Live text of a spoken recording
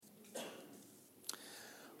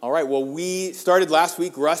All right, well, we started last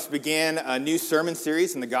week. Russ began a new sermon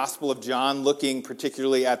series in the Gospel of John, looking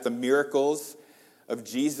particularly at the miracles of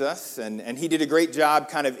Jesus. And he did a great job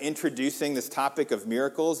kind of introducing this topic of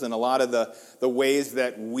miracles and a lot of the ways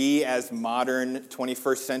that we as modern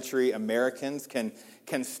 21st century Americans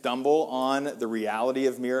can stumble on the reality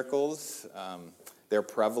of miracles, their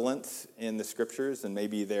prevalence in the scriptures, and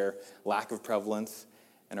maybe their lack of prevalence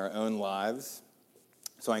in our own lives.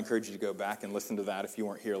 So I encourage you to go back and listen to that if you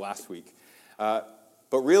weren't here last week. But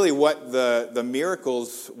really what the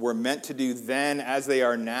miracles were meant to do then as they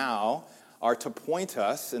are now are to point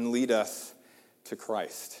us and lead us to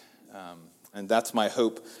Christ. And that's my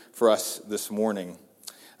hope for us this morning.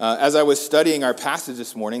 As I was studying our passage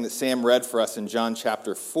this morning that Sam read for us in John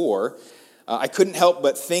chapter 4, I couldn't help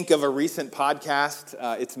but think of a recent podcast.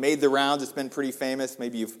 It's made the rounds. It's been pretty famous.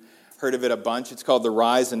 Maybe you've heard of it a bunch. It's called The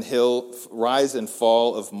Rise and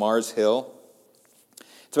Fall of Mars Hill.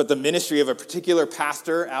 It's about the ministry of a particular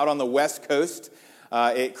pastor out on the West Coast.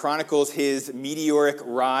 It chronicles his meteoric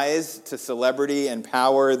rise to celebrity and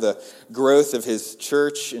power, the growth of his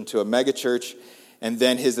church into a megachurch, and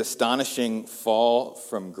then his astonishing fall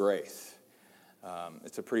from grace.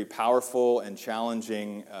 It's a pretty powerful and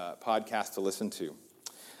challenging podcast to listen to.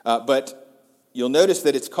 But you'll notice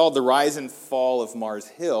that it's called The Rise and Fall of Mars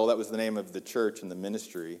Hill. That was the name of the church and the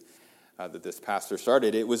ministry that this pastor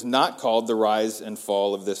started. It was not called The Rise and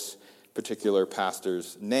Fall of this particular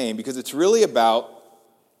pastor's name because it's really about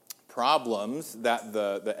problems that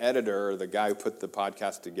the editor or the guy who put the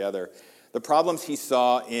podcast together, the problems he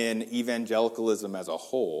saw in evangelicalism as a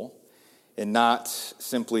whole and not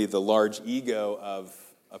simply the large ego of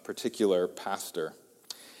a particular pastor.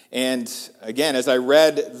 And again, as I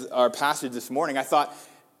read our passage this morning, I thought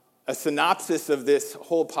a synopsis of this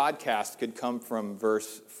whole podcast could come from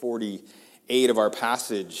verse 48 of our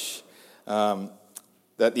passage,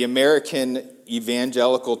 that the American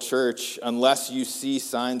evangelical church, unless you see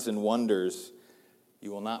signs and wonders,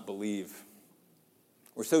 you will not believe.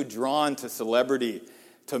 We're so drawn to celebrity,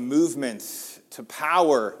 to movements, to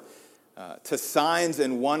power, to signs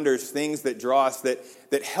and wonders, things that draw us,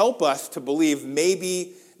 that help us to believe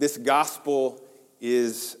maybe this gospel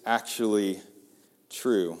is actually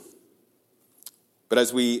true. But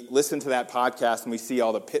as we listen to that podcast and we see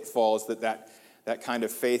all the pitfalls that kind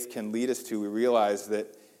of faith can lead us to, we realize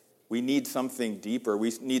that we need something deeper.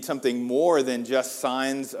 We need something more than just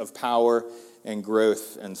signs of power and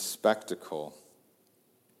growth and spectacle.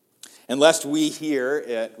 And lest we here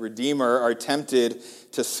at Redeemer are tempted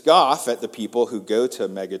to scoff at the people who go to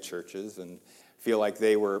mega churches and feel like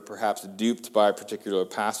they were perhaps duped by particular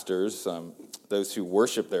pastors, those who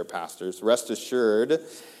worship their pastors, rest assured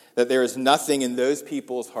that there is nothing in those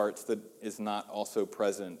people's hearts that is not also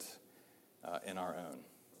present in our own.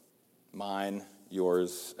 Mine,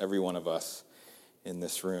 yours, every one of us in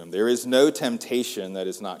this room. There is no temptation that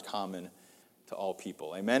is not common to all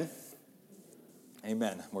people. Amen?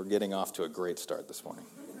 Amen. We're getting off to a great start this morning.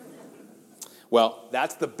 Well,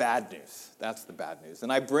 that's the bad news. That's the bad news.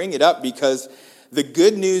 And I bring it up because the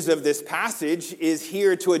good news of this passage is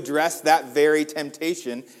here to address that very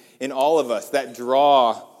temptation in all of us, that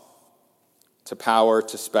draw to power,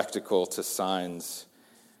 to spectacle, to signs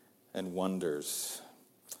and wonders.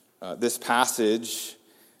 This passage,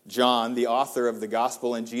 John, the author of the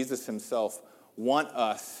gospel, and Jesus himself want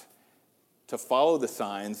us to follow the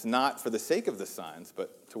signs, not for the sake of the signs,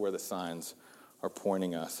 but to where the signs are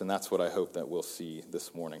pointing us. And that's what I hope that we'll see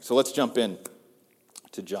this morning. So let's jump in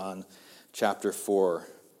to John chapter 4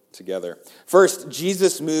 together. First,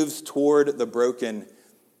 Jesus moves toward the broken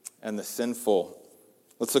and the sinful.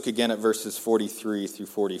 Let's look again at verses 43 through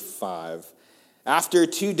 45. After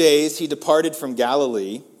 2 days, he departed from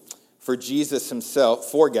Galilee for Jesus himself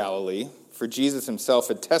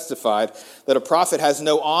had testified that a prophet has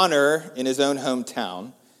no honor in his own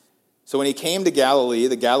hometown. So when he came to Galilee,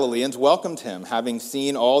 the Galileans welcomed him, having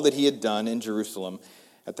seen all that he had done in Jerusalem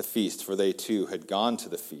at the feast, for they too had gone to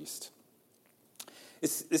the feast.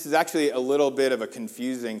 This is actually a little bit of a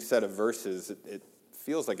confusing set of verses. It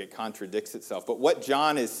feels like it contradicts itself. But what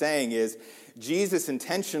John is saying is Jesus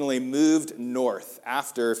intentionally moved north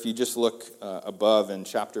after, if you just look above in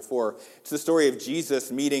chapter 4, it's the story of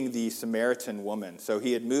Jesus meeting the Samaritan woman. So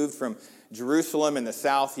he had moved from Jerusalem in the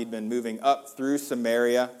south. He'd been moving up through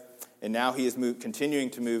Samaria. And now he is continuing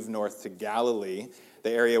to move north to Galilee, the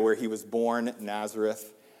area where he was born,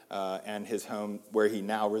 Nazareth, and his home where he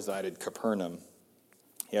now resided, Capernaum.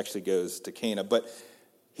 He actually goes to Cana. But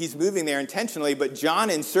he's moving there intentionally, but John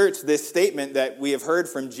inserts this statement that we have heard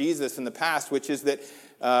from Jesus in the past, which is that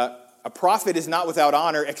a prophet is not without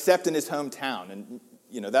honor except in his hometown. And,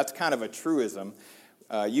 that's kind of a truism.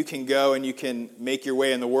 You can go and you can make your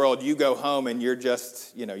way in the world. You go home and you're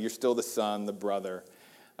just, you're still the son, the brother,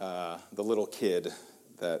 the little kid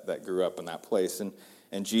that grew up in that place.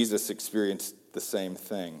 And Jesus experienced the same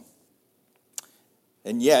thing.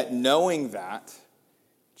 And yet, knowing that,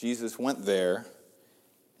 Jesus went there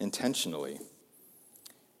intentionally.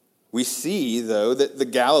 We see, though, that the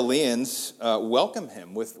Galileans welcome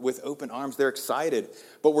him with open arms. They're excited.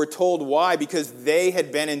 But we're told why. Because they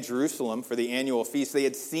had been in Jerusalem for the annual feast. They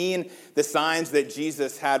had seen the signs that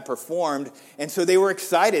Jesus had performed. And so they were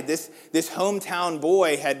excited. This hometown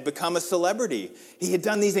boy had become a celebrity. He had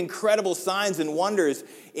done these incredible signs and wonders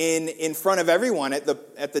in front of everyone at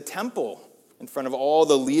the temple, in front of all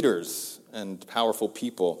the leaders and powerful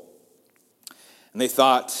people. And they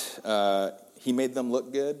thought he made them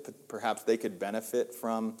look good. Perhaps they could benefit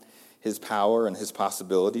from his power and his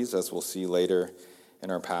possibilities, as we'll see later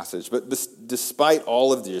in our passage. But despite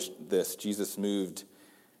all of this, Jesus moved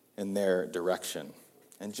in their direction.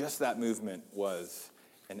 And just that movement was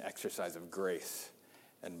an exercise of grace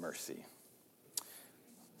and mercy.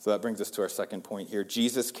 So that brings us to our second point here.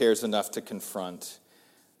 Jesus cares enough to confront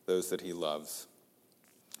those that he loves.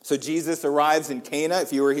 So Jesus arrives in Cana.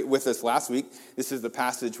 If you were with us last week, this is the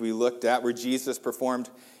passage we looked at where Jesus performed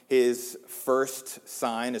his first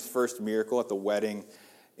sign, his first miracle at the wedding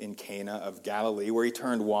in Cana of Galilee, where he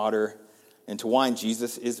turned water into wine.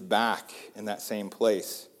 Jesus is back in that same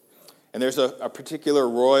place. And there's a particular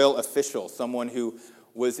royal official, someone who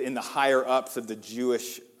was in the higher ups of the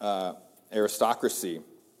Jewish aristocracy.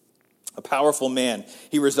 A powerful man.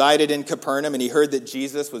 He resided in Capernaum, and he heard that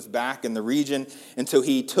Jesus was back in the region. And so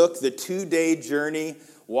he took the 2-day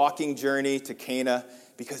walking journey to Cana,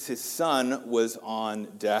 because his son was on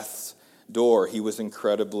death's door. He was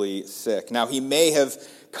incredibly sick. Now, he may have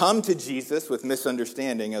come to Jesus with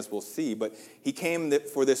misunderstanding, as we'll see, but he came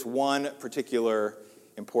for this one particular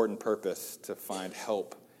important purpose, to find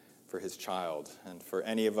help for his child. And for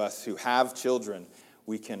any of us who have children,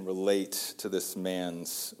 we can relate to this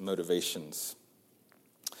man's motivations.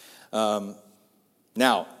 Now,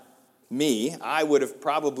 I would have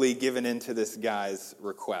probably given in to this guy's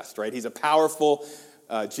request, right? He's a powerful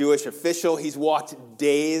Jewish official. He's walked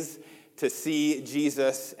days to see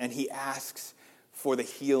Jesus, and he asks for the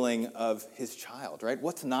healing of his child, right?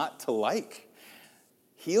 What's not to like?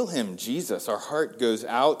 Heal him, Jesus. Our heart goes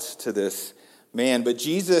out to this man, but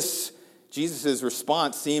Jesus'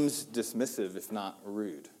 response seems dismissive, if not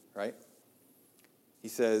rude, right? He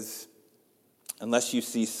says, unless you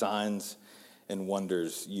see signs and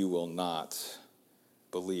wonders, you will not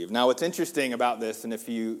believe. Now, what's interesting about this, and if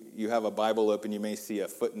you have a Bible open, you may see a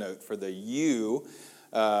footnote for the you.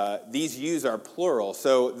 These yous are plural.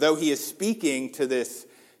 So though he is speaking to this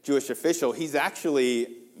Jewish official, he's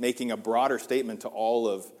actually making a broader statement to all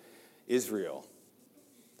of Israel.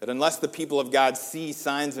 That unless the people of God see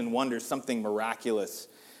signs and wonders, something miraculous,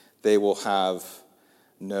 they will have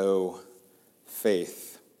no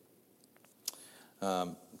faith.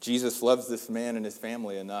 Jesus loves this man and his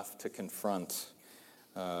family enough to confront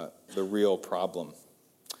the real problem.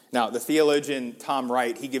 Now, the theologian Tom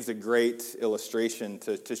Wright, he gives a great illustration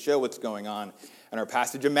to show what's going on in our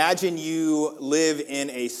passage. Imagine you live in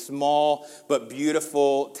a small but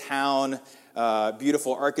beautiful town,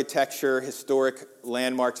 beautiful architecture, historic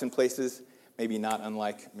landmarks and places, maybe not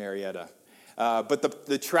unlike Marietta. But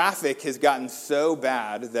the traffic has gotten so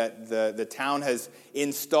bad that the town has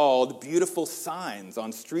installed beautiful signs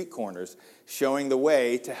on street corners showing the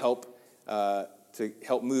way to help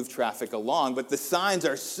move traffic along. But the signs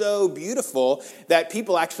are so beautiful that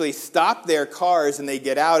people actually stop their cars and they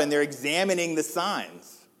get out and they're examining the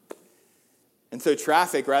signs. And so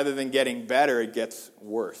traffic, rather than getting better, it gets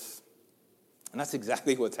worse. And that's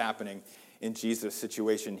exactly what's happening in Jesus'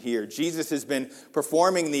 situation here. Jesus has been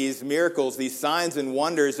performing these miracles, these signs and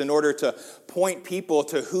wonders in order to point people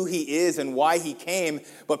to who he is and why he came,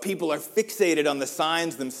 but people are fixated on the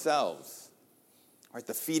signs themselves. Right,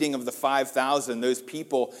 the feeding of the 5,000, those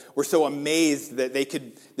people were so amazed that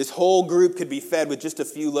this whole group could be fed with just a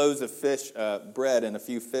few loaves of fish, bread and a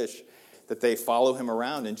few fish, that they follow him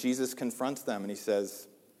around. And Jesus confronts them and he says,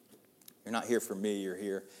 "You're not here for me, you're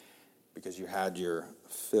here because you had your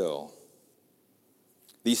fill."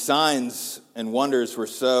 These signs and wonders were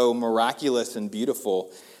so miraculous and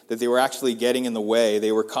beautiful that they were actually getting in the way.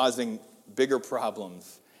 They were causing bigger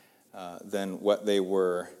problems than what they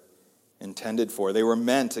were intended for. They were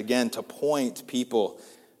meant, again, to point people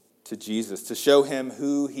to Jesus, to show him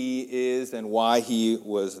who he is and why he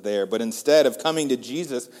was there. But instead of coming to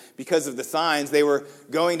Jesus because of the signs, they were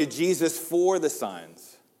going to Jesus for the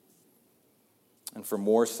signs and for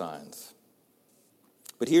more signs.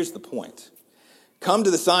 But here's the point. Come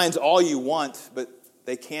to the signs all you want, but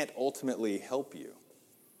they can't ultimately help you.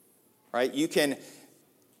 Right? You can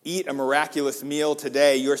eat a miraculous meal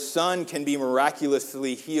today. Your son can be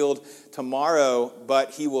miraculously healed tomorrow,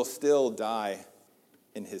 but he will still die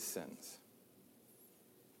in his sins.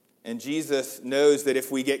 And Jesus knows that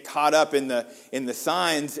if we get caught up in the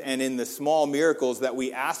signs and in the small miracles that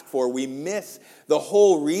we ask for, we miss the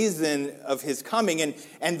whole reason of his coming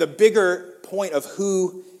and the bigger point of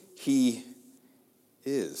who he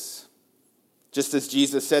is. Just as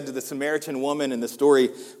Jesus said to the Samaritan woman in the story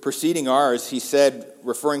preceding ours, he said,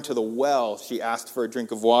 referring to the well, she asked for a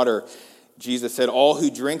drink of water. Jesus said, "All who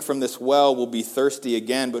drink from this well will be thirsty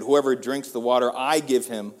again, but whoever drinks the water I give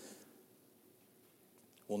him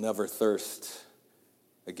will never thirst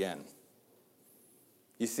again."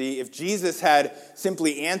 You see, if Jesus had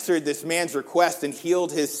simply answered this man's request and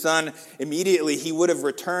healed his son immediately, he would have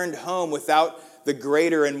returned home without the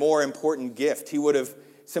greater and more important gift. He would have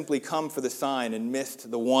simply come for the sign and missed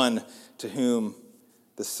the one to whom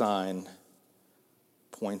the sign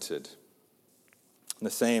pointed. And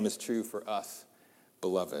the same is true for us,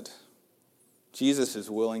 beloved. Jesus is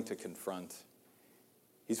willing to confront.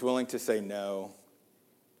 He's willing to say no.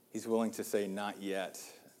 He's willing to say not yet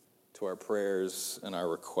to our prayers and our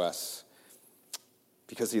requests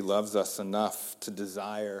because he loves us enough to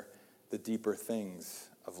desire the deeper things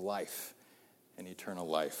of life and eternal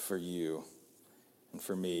life for you and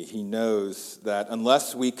for me. He knows that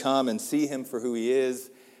unless we come and see him for who he is,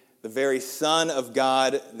 the very Son of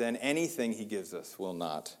God, then anything he gives us will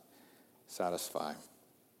not satisfy.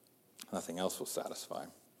 Nothing else will satisfy.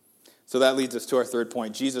 So that leads us to our third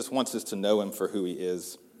point. Jesus wants us to know him for who he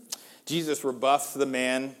is. Jesus rebuffs the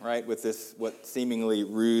man, right, with this what seemingly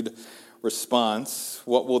rude response.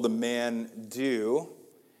 What will the man do?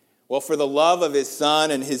 Well, for the love of his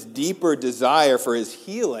son and his deeper desire for his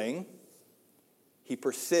healing, he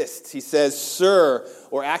persists. He says, "Sir,"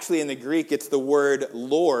 or actually in the Greek, it's the word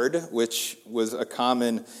Lord, which was a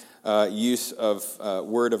common use of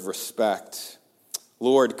word of respect.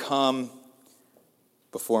 "Lord, come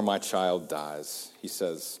before my child dies," he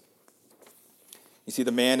says. You see,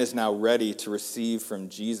 the man is now ready to receive from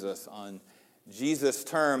Jesus on Jesus'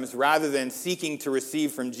 terms rather than seeking to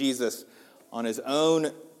receive from Jesus on his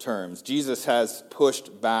own terms. Jesus has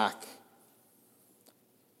pushed back.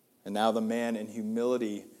 And now the man in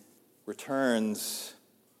humility returns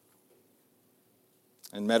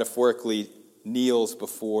and metaphorically kneels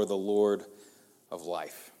before the Lord of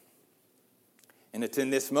life. And it's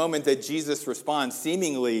in this moment that Jesus responds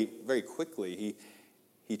seemingly very quickly.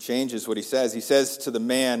 He changes what he says. He says to the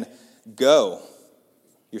man, "Go,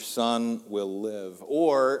 your son will live."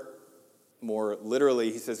 Or, more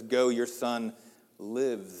literally, he says, "Go, your son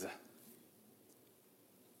lives."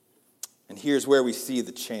 And here's where we see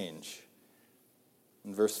the change.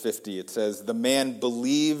 In verse 50, it says, "The man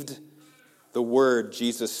believed the word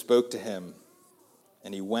Jesus spoke to him,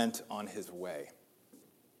 and he went on his way."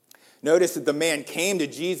 Notice that the man came to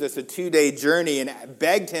Jesus a 2-day journey and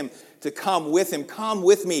begged him to come with him. "Come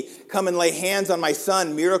with me. Come and lay hands on my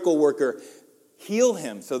son, miracle worker. Heal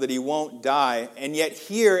him so that he won't die." And yet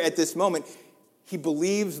here at this moment, he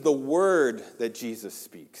believes the word that Jesus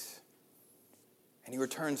speaks. And he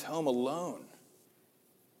returns home alone,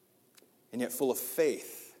 and yet full of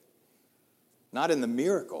faith. Not in the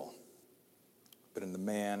miracle, but in the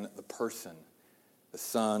man, the person, the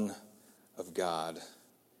Son of God,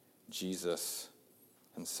 Jesus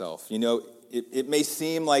himself. You know, it may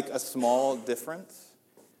seem like a small difference,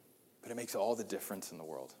 but it makes all the difference in the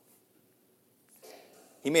world.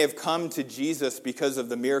 He may have come to Jesus because of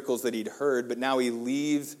the miracles that he'd heard, but now he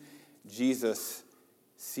leaves Jesus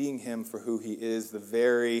seeing him for who he is, the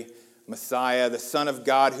very Messiah, the Son of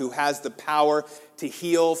God who has the power to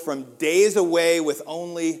heal from days away with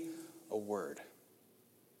only a word.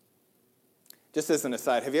 Just as an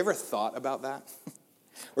aside, have you ever thought about that?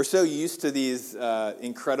 We're so used to these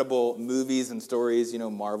incredible movies and stories,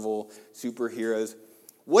 Marvel superheroes.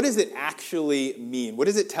 What does it actually mean? What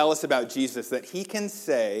does it tell us about Jesus that he can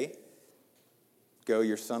say, "Go,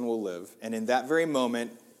 your son will live," and in that very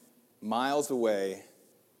moment, miles away,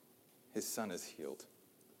 his son is healed?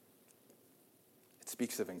 It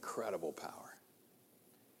speaks of incredible power,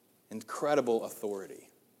 incredible authority.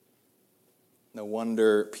 No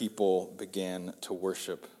wonder people began to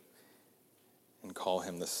worship and call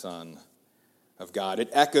him the Son of God. It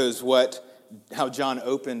echoes how John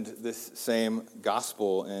opened this same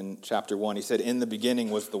gospel in chapter 1. He said, "In the beginning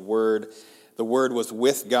was the Word was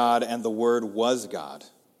with God, and the Word was God.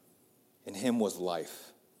 In him was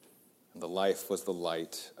life, and the life was the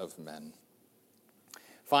light of men."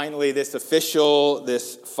 Finally, this official,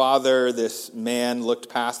 this father, this man looked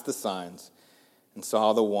past the signs and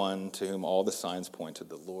saw the one to whom all the signs pointed,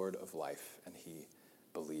 the Lord of life, and he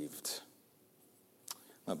believed.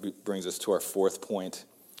 That brings us to our fourth point,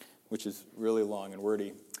 which is really long and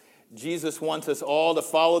wordy. Jesus wants us all to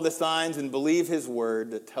follow the signs and believe his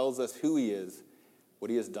word that tells us who he is, what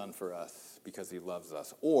he has done for us, because he loves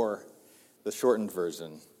us. Or, the shortened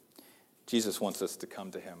version, Jesus wants us to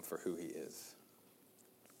come to him for who he is.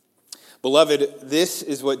 Beloved, this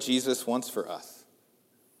is what Jesus wants for us.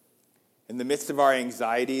 In the midst of our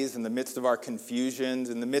anxieties, in the midst of our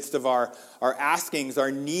confusions, in the midst of our askings,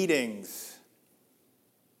 our needings,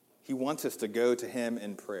 he wants us to go to him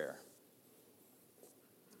in prayer.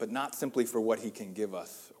 But not simply for what he can give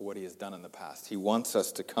us or what he has done in the past. He wants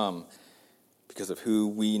us to come because of who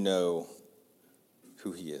we know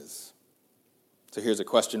who he is. So here's a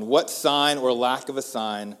question. What sign or lack of a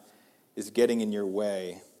sign is getting in your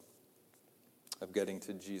way of getting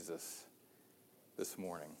to Jesus this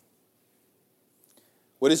morning?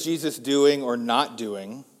 What is Jesus doing or not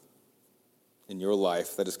doing in your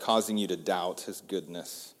life that is causing you to doubt his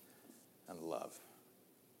goodness and love?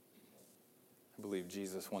 I believe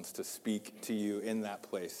Jesus wants to speak to you in that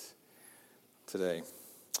place today.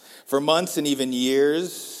 For months and even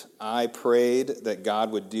years, I prayed that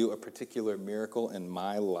God would do a particular miracle in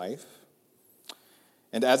my life.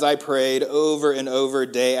 And as I prayed over and over,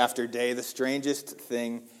 day after day, the strangest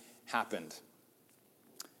thing happened.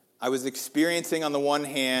 I was experiencing, on the one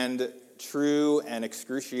hand, true and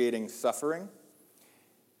excruciating suffering.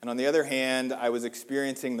 And on the other hand, I was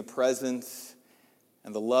experiencing the presence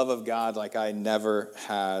and the love of God like I never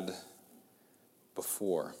had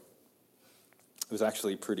before. It was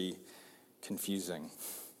actually pretty confusing.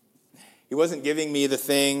 He wasn't giving me the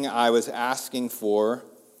thing I was asking for,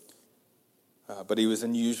 but he was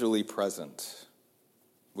unusually present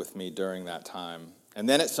with me during that time. And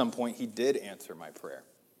then at some point, he did answer my prayer.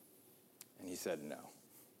 And he said no.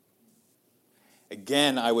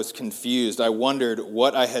 Again, I was confused. I wondered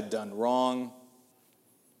what I had done wrong.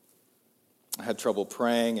 I had trouble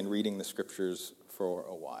praying and reading the scriptures for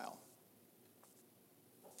a while.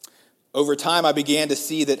 Over time, I began to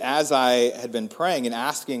see that as I had been praying and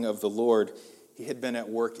asking of the Lord, he had been at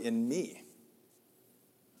work in me.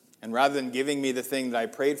 And rather than giving me the thing that I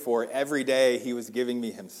prayed for, every day he was giving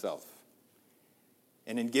me himself.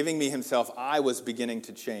 And in giving me himself, I was beginning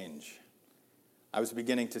to change. I was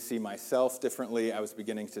beginning to see myself differently. I was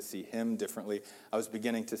beginning to see him differently. I was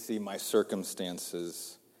beginning to see my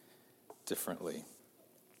circumstances differently.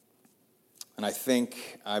 And I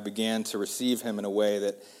think I began to receive him in a way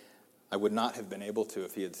that I would not have been able to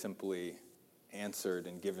if he had simply answered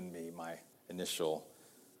and given me my initial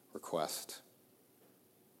request.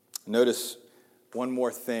 Notice one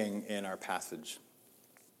more thing in our passage.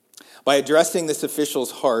 By addressing this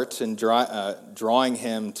official's heart and drawing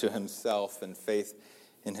him to himself in faith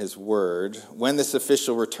in his word, when this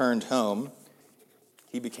official returned home,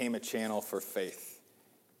 he became a channel for faith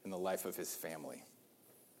in the life of his family.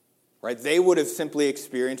 Right? They would have simply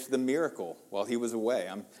experienced the miracle while he was away.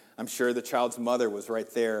 I'm sure the child's mother was right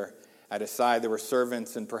there at his side. There were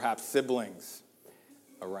servants and perhaps siblings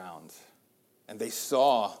around. And they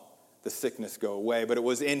saw the sickness go away. But it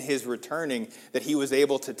was in his returning that he was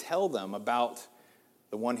able to tell them about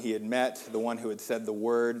the one he had met, the one who had said the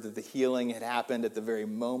word, that the healing had happened at the very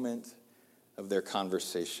moment of their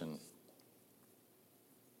conversation.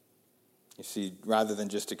 You see, rather than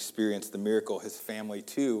just experience the miracle, his family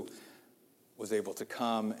too was able to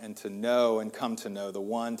come to know the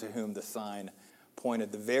one to whom the sign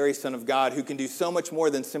pointed, the very Son of God who can do so much more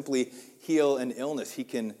than simply heal an illness. He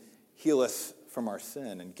can heal us from our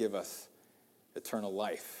sin and give us eternal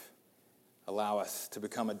life, allow us to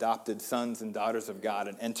become adopted sons and daughters of God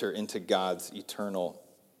and enter into God's eternal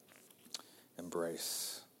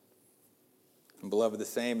embrace. And beloved, the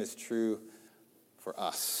same is true for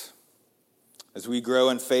us. As we grow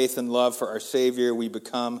in faith and love for our Savior, we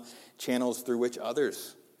become channels through which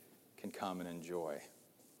others can come and enjoy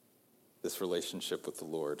this relationship with the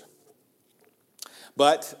Lord.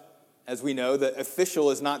 But, as we know, the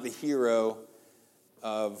official is not the hero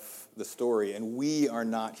of the story, and we are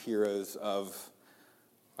not heroes of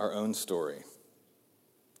our own story.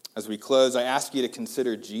 As we close, I ask you to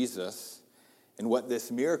consider Jesus and what this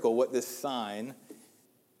miracle, what this sign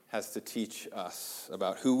has to teach us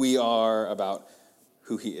about who we are, about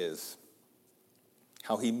who he is,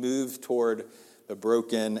 how he moves toward the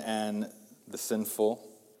broken and the sinful,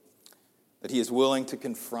 that he is willing to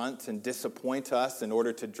confront and disappoint us in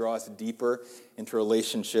order to draw us deeper into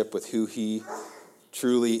relationship with who he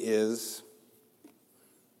truly is,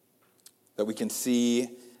 that we can see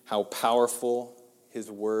how powerful his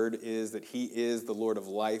word is, that he is the Lord of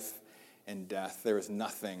life and death. There is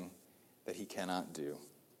nothing that he cannot do,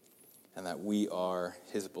 and that we are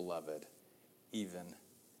his beloved, even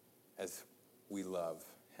as we love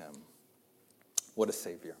him. What a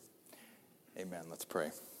Savior. Amen. Let's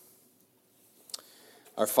pray.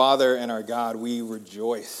 Our Father and our God, we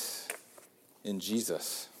rejoice in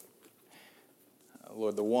Jesus.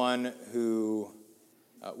 Lord, the one who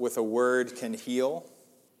with a word can heal.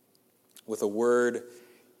 With a word,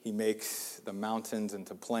 he makes the mountains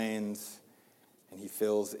into plains, and he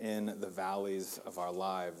fills in the valleys of our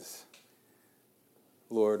lives.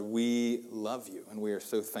 Lord, we love you, and we are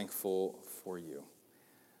so thankful for you.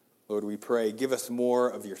 Lord, we pray, give us more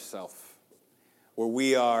of yourself, where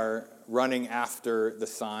we are running after the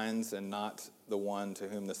signs and not the one to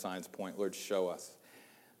whom the signs point. Lord, show us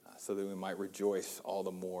so that we might rejoice all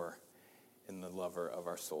the more in the lover of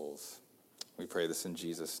our souls. We pray this in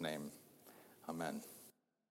Jesus' name. Amen.